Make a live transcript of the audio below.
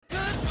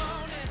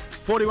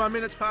41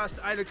 minutes past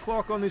 8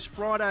 o'clock on this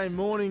Friday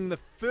morning, the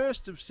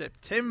 1st of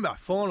September.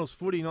 Finals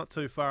footy not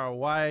too far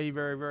away.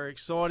 Very, very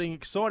exciting.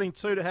 Exciting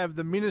too to have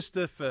the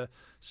Minister for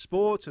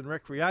Sports and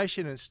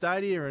Recreation and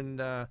Stadia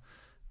and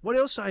what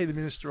else are you the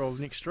Minister of,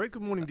 Nic Street?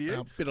 Good morning to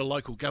you. A bit of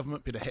local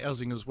government, bit of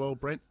housing as well,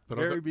 Brent. But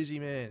very busy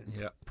man.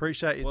 Yeah.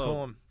 Appreciate your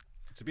time.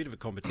 It's a bit of a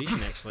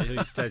competition, actually. Who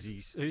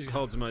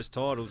holds the most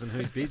titles and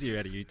who's busier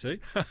out of you two?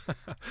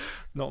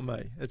 Not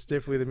me. It's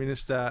definitely the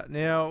Minister.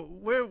 Now,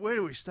 where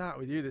do we start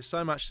with you? There's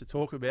so much to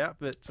talk about,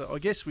 but I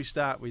guess we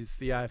start with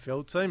the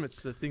AFL team.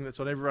 It's the thing that's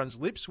on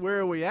everyone's lips. Where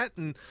are we at,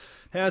 and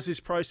how's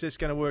this process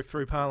going to work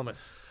through Parliament?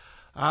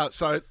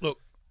 So, look,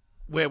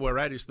 where we're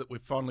at is that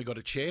we've finally got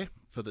a chair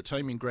for the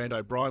team in Grant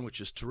O'Brien, which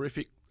is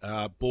terrific.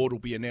 Board will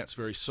be announced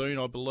very soon,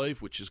 I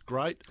believe, which is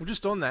great. Well,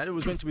 just on that, it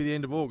was meant to be the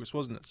end of August,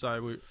 wasn't it?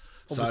 So we're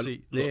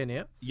obviously there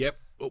now. Yep.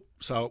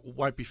 So it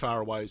won't be far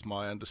away is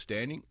my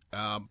understanding.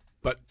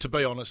 But to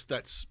be honest,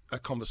 that's a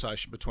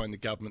conversation between the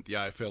government, the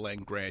AFL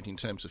and Grant in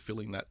terms of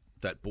filling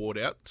that board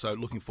out. So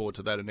looking forward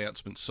to that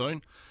announcement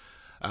soon.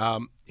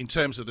 In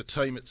terms of the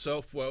team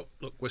itself, well,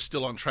 look, we're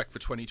still on track for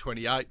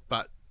 2028,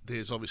 but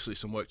there's obviously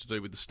some work to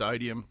do with the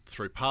stadium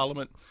through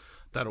Parliament.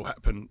 That'll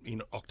happen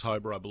in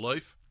October, I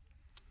believe.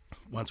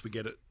 Once we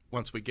get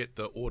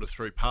the order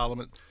through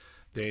Parliament,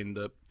 then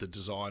the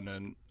design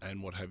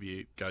and what have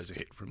you goes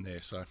ahead from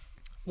there. So,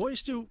 why are you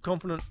still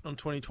confident on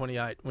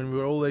 2028 when we've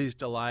got all these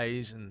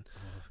delays and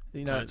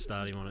don't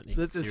start him on it,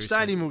 Nick. The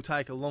stadium will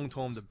take a long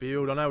time to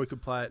build. I know we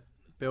could play at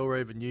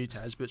Bellerive and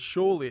UTAS, but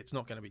surely it's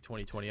not going to be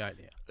 2028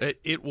 now.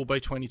 It will be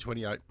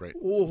 2028, Brett.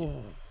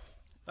 Oh,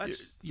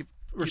 that's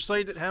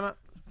receipt at Hammer.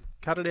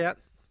 Cut it out.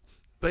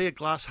 Be a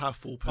glass half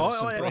full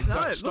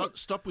person.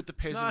 Stop with the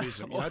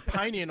pessimism. No.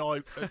 Paney and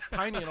I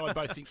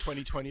both think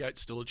 2028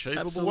 is still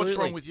achievable. Absolutely. What's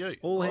wrong with you?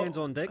 All hands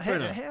on deck.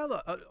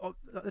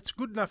 It's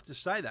good enough to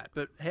say that,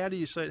 but how do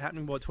you see it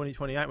happening by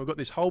 2028? We've got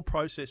this whole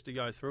process to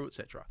go through,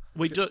 etc.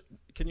 We do.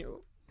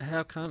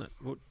 How can it?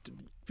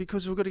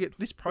 Because we've got to get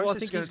this process. Well, I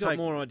think he's got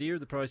more idea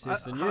of the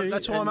process than you.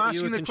 That's why I'm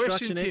asking the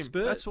question, Tim.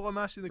 Expert. That's why I'm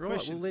asking the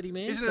question. We'll let him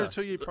answer. Isn't it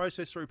a 2-year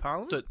process through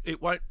Parliament?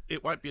 It won't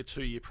be a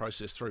 2-year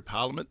process through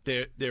Parliament.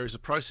 There is a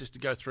process to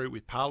go through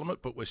with Parliament,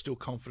 but we're still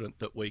confident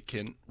that we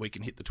can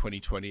hit the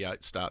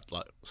 2028 start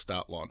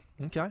line.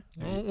 Okay,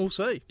 we'll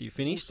see. You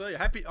finished? We'll see.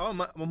 Happy.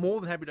 I'm more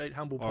than happy to eat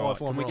humble pie. Right,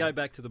 can we go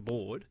back to the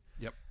board?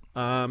 Yep.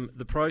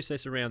 The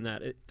process around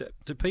that.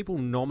 Do people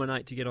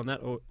nominate to get on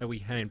that, or are we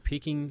hand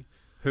picking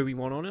who we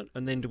want on it,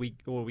 and then are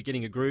we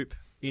getting a group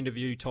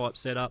interview type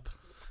setup?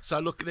 So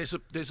look,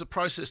 there's a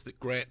process that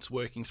Grant's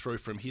working through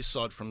from his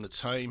side, from the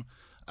team.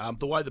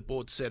 The way the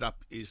board's set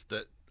up is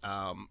that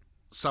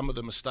some of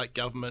them are state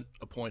government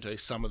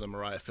appointees, some of them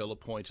are AFL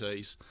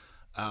appointees.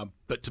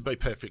 But to be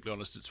perfectly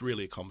honest, it's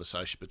really a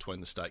conversation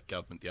between the state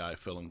government, the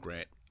AFL and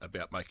Grant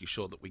about making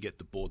sure that we get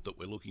the board that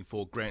we're looking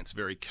for. Grant's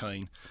very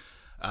keen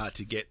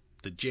to get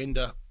the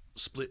gender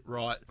split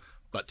right,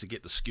 but to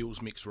get the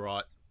skills mix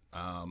right.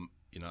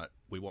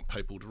 We want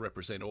people to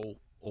represent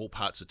all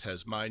parts of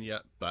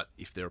Tasmania, but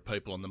if there are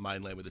people on the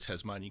mainland with a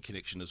Tasmanian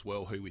connection as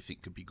well who we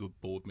think could be good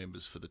board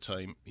members for the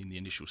team in the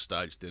initial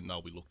stage, then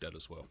they'll be looked at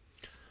as well.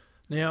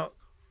 Now,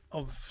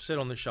 I've said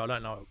on this show I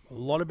don't know a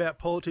lot about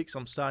politics.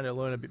 I'm starting to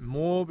learn a bit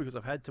more because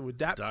I've had to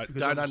adapt.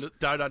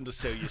 Don't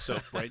undersell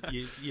yourself, Brent.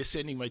 You're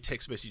sending me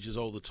text messages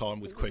all the time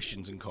with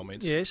questions and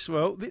comments. Yes,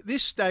 well,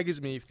 this staggers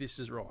me if this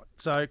is right.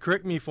 So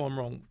correct me if I'm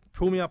wrong.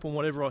 Pull me up on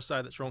whatever I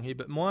say that's wrong here.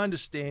 But my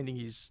understanding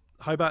is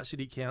Hobart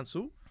City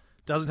Council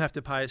doesn't have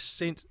to pay a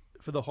cent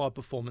for the High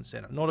Performance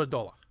Centre, not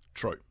 $1.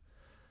 True.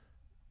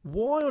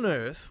 Why on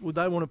earth would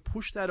they want to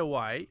push that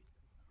away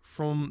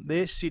from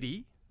their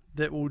city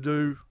that will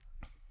do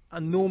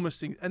enormous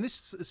things? And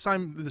this is the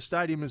same with the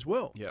stadium as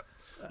well. Yep.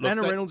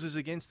 Anna Reynolds is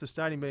against the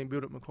stadium being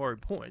built at Macquarie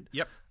Point.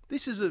 Yep.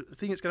 This is a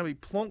thing that's going to be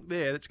plonked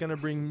there that's going to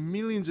bring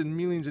millions and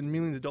millions and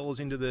millions of dollars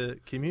into the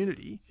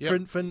community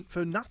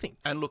for nothing.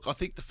 And look, I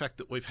think the fact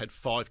that we've had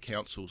 5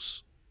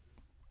 councils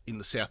in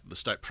the south of the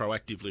state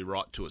proactively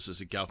write to us as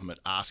a government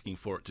asking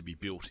for it to be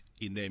built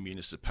in their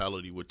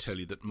municipality would tell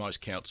you that most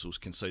councils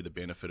can see the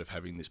benefit of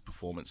having this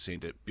performance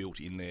centre built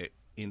in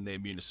their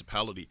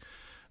municipality.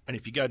 And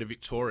if you go to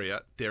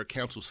Victoria, there are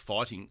councils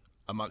fighting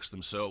amongst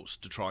themselves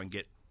to try and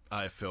get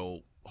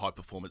AFL high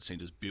performance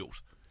centres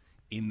built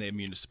in their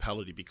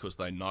municipality because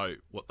they know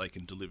what they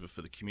can deliver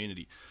for the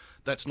community.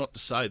 That's not to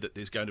say that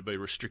there's going to be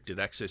restricted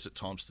access at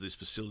times to this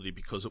facility,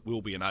 because it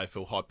will be an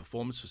AFL high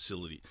performance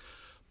facility.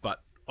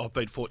 But I've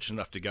been fortunate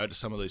enough to go to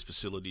some of these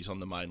facilities on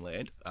the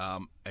mainland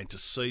and to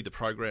see the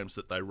programs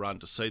that they run,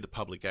 to see the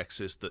public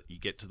access that you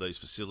get to these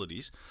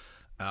facilities.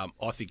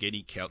 I think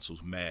any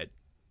council's mad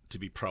to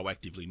be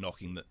proactively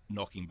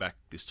knocking back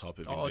this type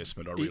of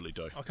investment. I really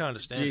do. I can't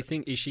understand. Do you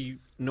think, is she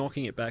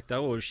knocking it back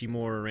though, or is she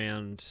more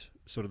around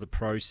sort of the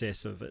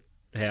process of it,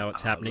 how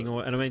it's happening?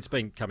 And I mean, it's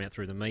been coming out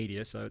through the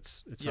media, so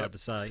it's hard to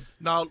say.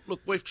 No,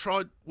 look,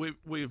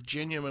 we've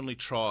genuinely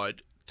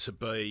tried to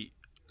be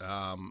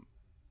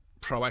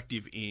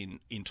proactive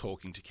in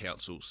talking to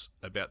councils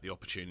about the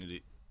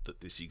opportunity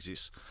that this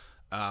exists.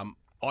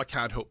 I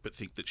can't help but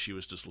think that she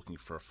was just looking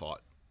for a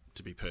fight,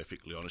 to be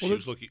perfectly honest.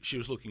 Well, She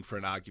was looking for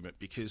an argument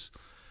because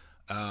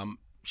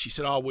she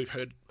said, "Oh, we've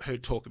heard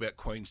talk about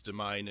Queen's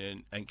Domain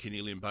and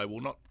Carnelian Bay."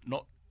 Well,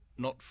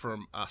 not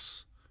from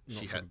us.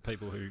 Not from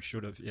people who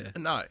should have, yeah.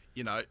 No,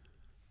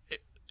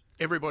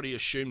 everybody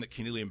assumed that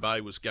Carnelian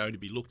Bay was going to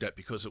be looked at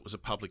because it was a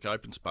public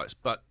open space,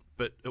 but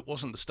it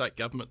wasn't the state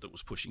government that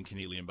was pushing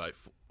Carnelian Bay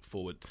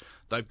forward.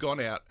 They've gone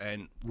out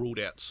and ruled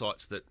out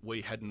sites that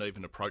we hadn't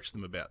even approached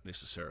them about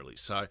necessarily.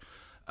 So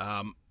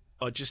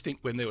I just think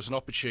when there was an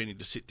opportunity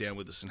to sit down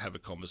with us and have a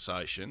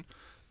conversation,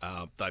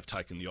 they've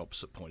taken the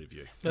opposite point of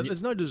view. Now,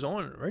 there's no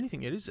design or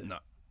anything yet, is there? No.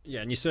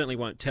 Yeah, and you certainly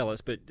won't tell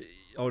us, but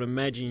I would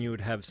imagine you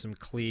would have some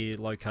clear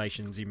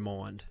locations in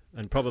mind,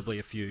 and probably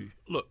a few.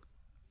 Look,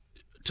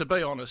 to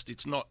be honest,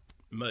 it's not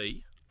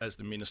me as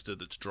the minister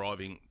that's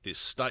driving this.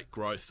 State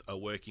Growth are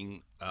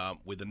working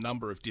with a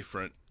number of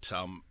different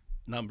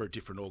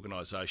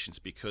organisations,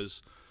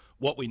 because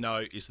what we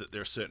know is that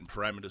there are certain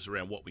parameters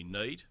around what we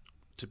need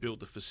to build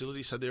the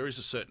facility. So there is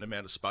a certain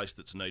amount of space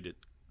that's needed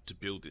to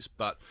build this,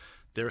 but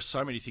there are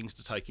so many things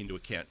to take into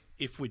account.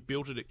 If we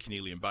built it at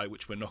Carnelian Bay,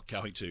 which we're not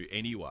going to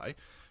anyway,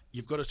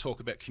 you've got to talk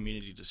about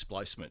community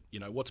displacement.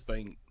 What's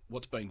being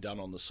done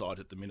on the site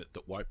at the minute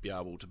that won't be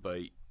able to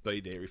be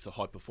there if the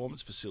high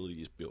performance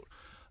facility is built.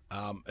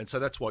 And so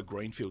that's why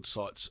greenfield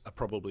sites are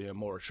probably a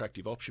more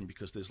attractive option,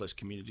 because there's less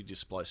community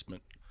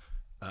displacement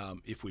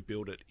if we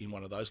build it in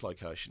one of those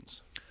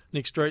locations.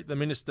 Nic Street, the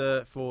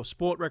Minister for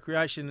Sport,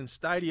 Recreation and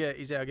Stadia,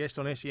 is our guest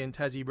on SEN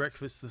Tassie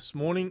Breakfast this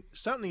morning.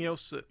 Something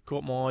else that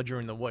caught my eye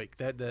during the week,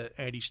 they had the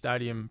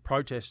anti-stadium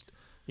protest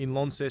in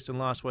Launceston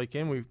last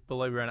weekend. We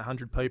believe around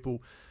 100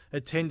 people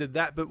attended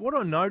that. But what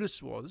I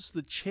noticed was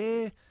the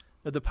chair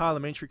of the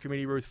Parliamentary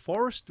Committee, Ruth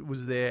Forrest,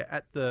 was there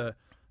at the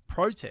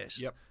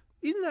protest. Yep.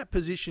 In that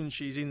position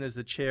she's in as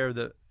the chair of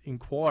the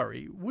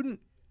inquiry, wouldn't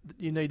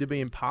you need to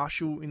be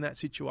impartial in that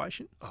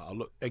situation?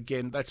 Look,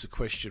 again, that's a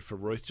question for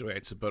Ruth to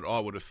answer, but I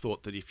would have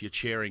thought that if you're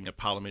chairing a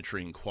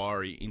parliamentary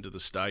inquiry into the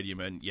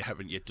stadium and you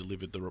haven't yet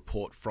delivered the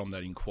report from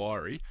that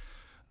inquiry,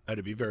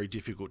 it'd be very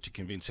difficult to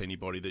convince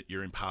anybody that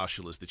you're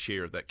impartial as the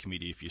chair of that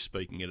committee if you're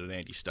speaking at an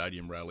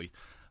anti-stadium rally,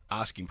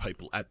 asking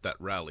people at that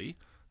rally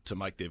to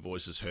make their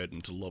voices heard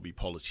and to lobby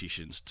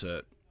politicians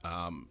to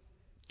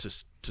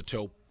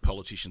tell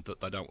politicians that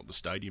they don't want the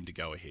stadium to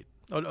go ahead.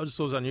 I just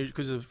thought it was unusual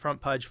because of the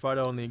front page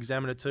photo on the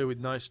Examiner too with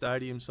no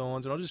stadium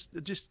signs, and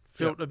it just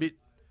felt a bit.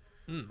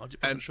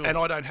 Sure. And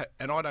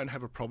I don't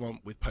have a problem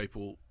with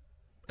people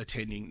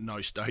attending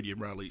no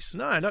stadium rallies.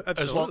 No,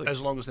 absolutely.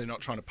 As long as they're not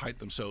trying to paint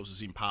themselves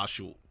as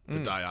impartial the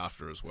day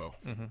after as well.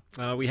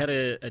 Mm-hmm. We had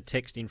a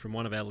text in from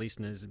one of our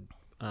listeners.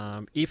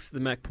 If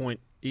the Mac Point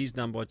is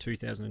done by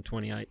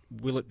 2028,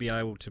 will it be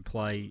able to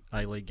play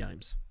A-League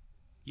games?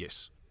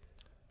 Yes.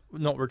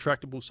 Not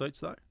retractable seats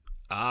though.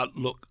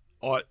 Look.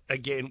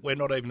 We're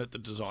not even at the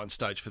design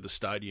stage for the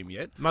stadium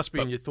yet. Must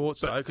be in your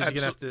thoughts though, because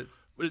you're going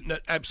to have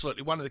to.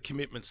 Absolutely, one of the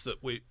commitments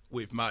that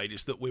we've made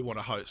is that we want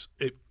to host.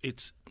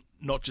 It's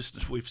not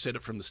just, we've said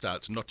it from the start.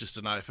 It's not just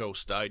an AFL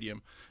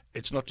stadium.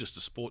 It's not just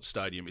a sports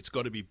stadium. It's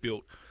got to be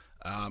built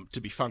to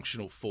be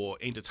functional for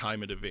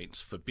entertainment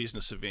events, for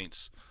business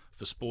events,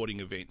 for sporting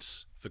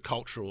events, for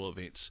cultural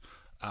events,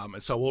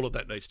 and so all of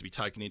that needs to be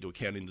taken into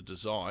account in the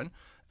design.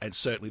 And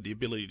certainly, the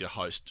ability to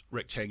host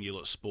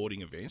rectangular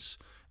sporting events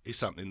is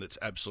something that's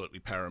absolutely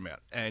paramount.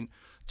 And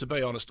to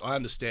be honest, I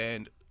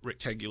understand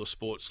rectangular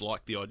sports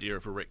like the idea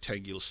of a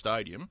rectangular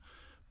stadium,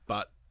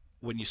 but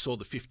when you saw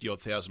the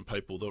 50-odd thousand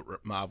people that were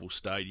at Marvel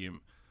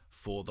Stadium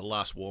for the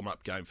last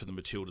warm-up game for the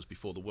Matildas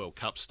before the World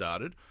Cup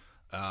started,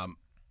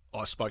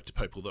 I spoke to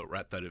people that were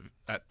at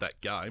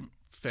that game.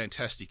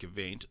 Fantastic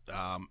event,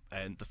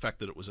 and the fact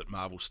that it was at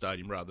Marvel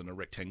Stadium rather than a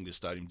rectangular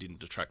stadium didn't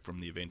detract from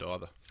the event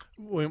either.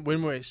 When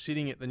we're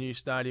sitting at the new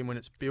stadium when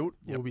it's built,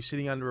 we'll be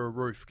sitting under a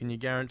roof. Can you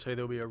guarantee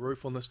there'll be a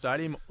roof on the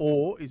stadium,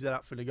 or is that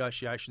up for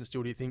negotiation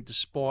still, do you think,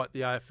 despite the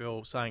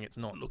AFL saying it's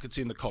not? Look, it's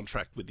in the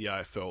contract with the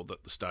AFL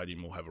that the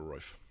stadium will have a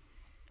roof.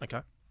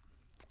 Okay.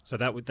 So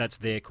that's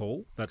their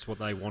call? That's what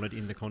they wanted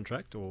in the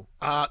contract? Or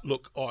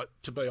Look,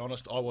 to be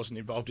honest, I wasn't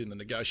involved in the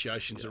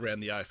negotiations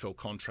around the AFL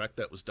contract.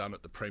 That was done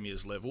at the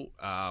Premier's level.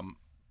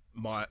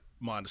 My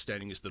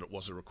understanding is that it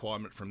was a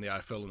requirement from the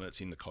AFL, and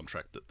it's in the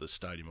contract that the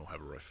stadium will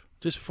have a roof.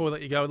 Just before I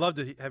let you go, I'd love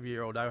to have you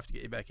here all day. I have to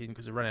get you back in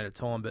because I've run out of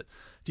time. But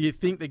do you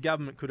think the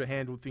government could have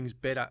handled things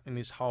better in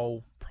this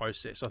whole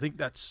process? I think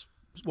that's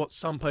what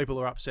some people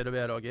are upset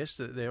about, I guess,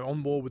 that they're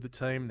on board with the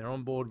team, they're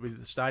on board with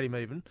the stadium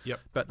even,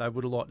 but they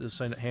would have liked to have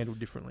seen it handled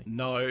differently.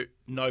 No,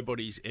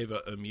 nobody's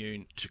ever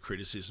immune to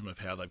criticism of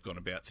how they've gone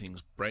about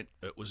things, Brent.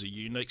 It was a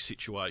unique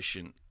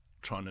situation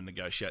trying to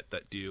negotiate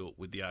that deal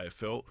with the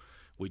AFL.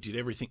 We did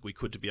everything we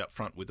could to be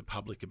upfront with the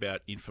public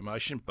about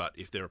information, but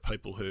if there are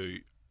people who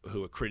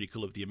are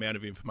critical of the amount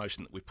of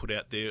information that we put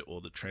out there or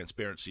the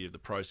transparency of the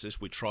process,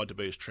 we tried to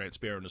be as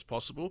transparent as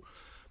possible.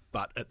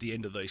 But at the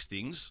end of these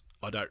things,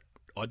 I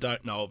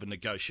don't know of a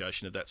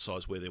negotiation of that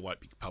size where there won't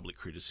be public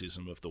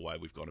criticism of the way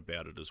we've gone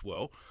about it as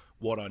well.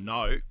 What I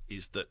know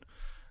is that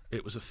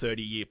it was a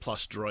 30-year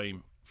plus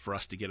dream for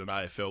us to get an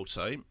AFL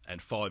team,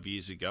 and 5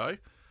 years ago,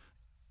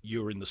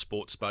 you were in the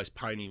sports space,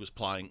 Painey was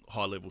playing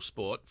high-level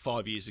sport.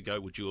 5 years ago,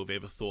 would you have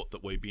ever thought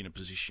that we'd be in a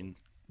position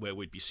where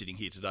we'd be sitting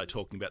here today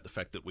talking about the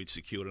fact that we'd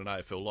secured an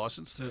AFL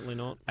licence? Certainly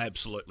not.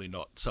 Absolutely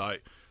not. So,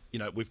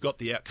 we've got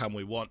the outcome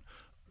we want.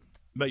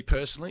 Me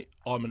personally,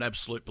 I'm an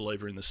absolute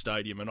believer in the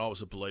stadium, and I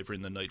was a believer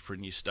in the need for a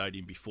new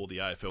stadium before the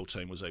AFL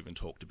team was even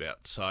talked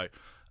about. So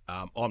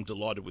I'm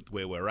delighted with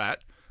where we're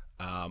at.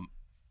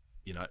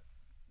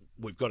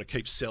 We've got to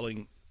keep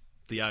selling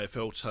the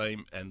AFL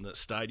team and the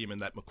stadium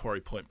and that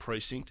Macquarie Point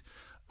precinct.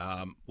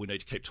 We need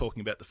to keep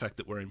talking about the fact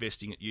that we're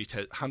investing at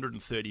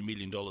 $130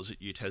 million at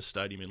UTAS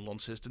Stadium in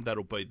Launceston.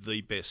 That'll be the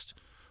best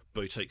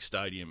boutique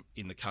stadium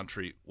in the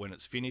country when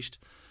it's finished.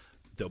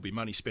 There'll be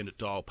money spent at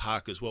Dial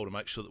Park as well to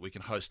make sure that we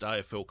can host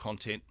AFL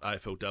content,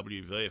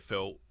 AFLW,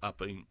 VFL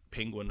up in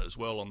Penguin as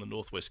well on the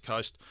northwest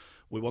coast.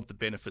 We want the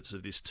benefits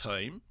of this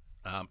team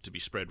to be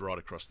spread right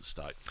across the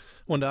state.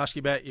 Wanted to ask you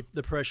about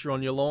the pressure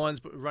on your lines,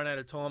 but we've run out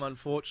of time,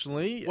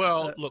 unfortunately.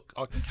 Well, look,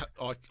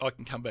 I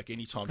can come back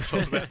any time to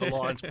talk about the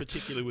Lions,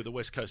 particularly with a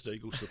West Coast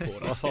Eagles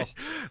supporter.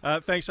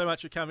 Thanks so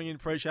much for coming in.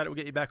 Appreciate it. We'll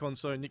get you back on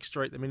soon. Nic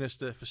Street, the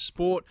Minister for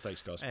Sport.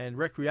 Thanks, guys. And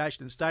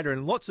Recreation and Stadia,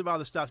 and lots of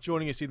other stuff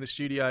joining us in the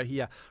studio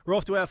here. We're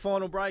off to our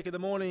final break of the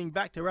morning.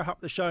 Back to wrap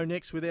up the show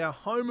next with our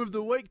Home of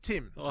the Week,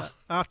 Tim.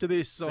 After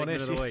this on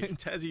SEN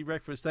Tassie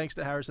Breakfast. Thanks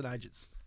to Harrison Agents.